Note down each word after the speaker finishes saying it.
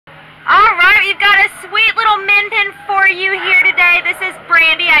right, we've got a sweet little min pin for you here today. This is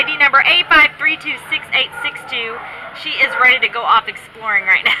Brandi, ID number A5326862. She is ready to go off exploring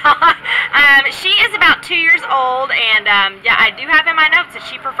right now. She is about 2 years old, and yeah, I do have in my notes that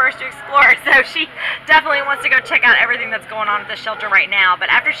she prefers to explore, so she definitely wants to go check out everything that's going on at the shelter right now. But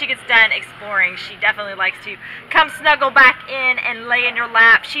after she gets done exploring, she definitely likes to come snuggle back in and lay in your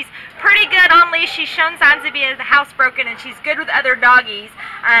lap. She's pretty good on leash. She's shown signs of being housebroken, and she's good with other doggies.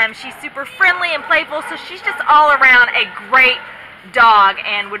 She's super friendly and playful, so she's just all around a great dog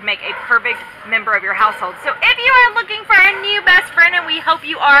and would make a perfect member of your household. So if you are looking for a new best friend, and we hope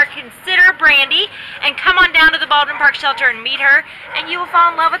you are, consider Brandi and come on down to the Baldwin Park shelter and meet her, and you will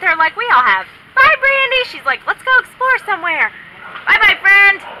fall in love with her like we all have. Bye, Brandi. She's like, let's go explore somewhere. Bye-bye,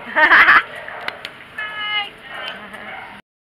 friend.